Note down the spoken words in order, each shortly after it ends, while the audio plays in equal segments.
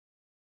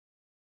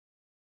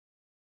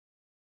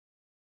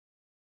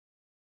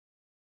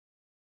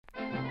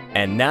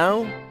And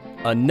now,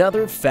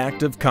 another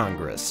fact of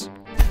Congress.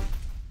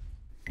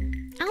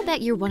 I'll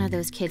bet you're one of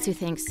those kids who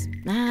thinks,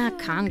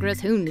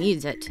 Congress, who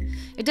needs it?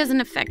 It doesn't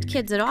affect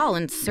kids at all,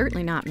 and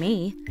certainly not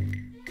me.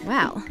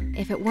 Well,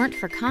 if it weren't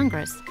for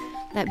Congress,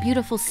 that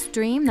beautiful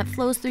stream that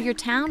flows through your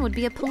town would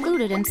be a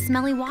polluted and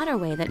smelly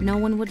waterway that no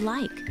one would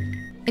like.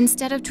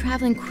 Instead of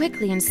traveling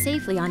quickly and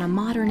safely on a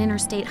modern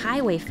interstate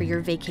highway for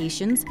your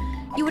vacations,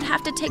 you would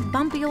have to take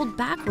bumpy old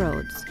back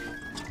roads.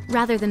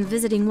 Rather than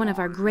visiting one of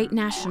our great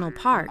national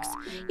parks,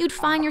 you'd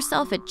find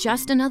yourself at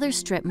just another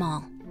strip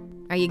mall.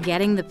 Are you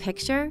getting the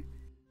picture?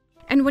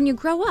 And when you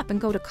grow up and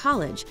go to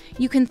college,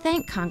 you can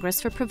thank Congress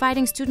for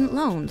providing student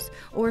loans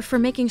or for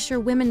making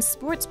sure women's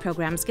sports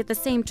programs get the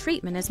same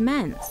treatment as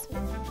men's.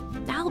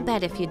 I'll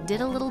bet if you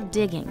did a little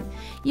digging,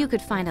 you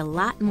could find a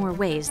lot more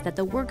ways that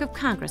the work of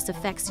Congress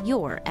affects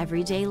your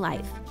everyday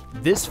life.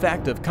 This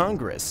fact of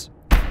Congress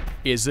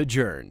is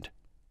adjourned.